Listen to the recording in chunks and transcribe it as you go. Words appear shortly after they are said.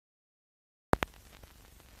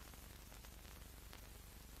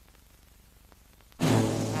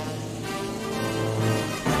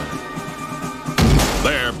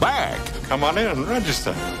Come on in,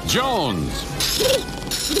 register. Jones.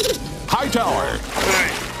 Hightower.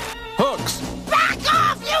 Hooks. Back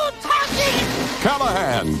off, you turkey!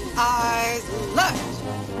 Callahan. Eyes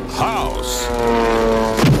left. House.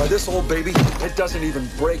 Why, this old baby, it doesn't even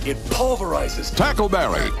break, it pulverizes.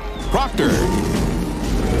 Tackleberry. Proctor.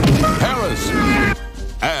 Harris.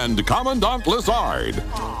 And Commandant Lassard.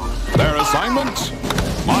 Their assignment?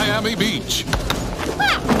 Miami Beach.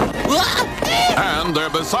 And they're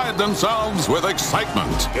beside themselves with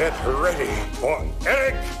excitement. Get ready for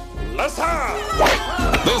Eric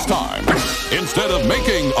Lassard. This time, instead of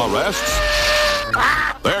making arrests,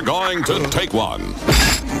 they're going to take one.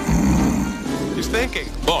 He's thinking.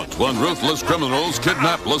 But when ruthless criminals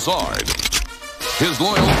kidnap Lassard, his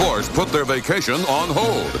loyal force put their vacation on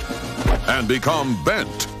hold and become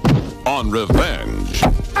bent on revenge.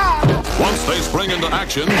 Once they spring into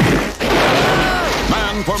action,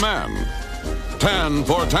 man for man, tan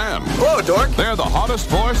for tan. Whoa, dork. They're the hottest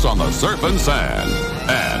force on the surf and sand,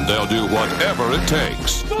 and they'll do whatever it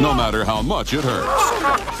takes, no matter how much it hurts.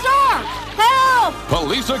 Sir, help!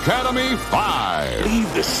 Police Academy 5.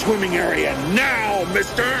 Leave the swimming area now,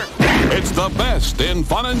 mister! It's the best in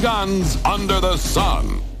fun and guns under the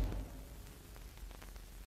sun.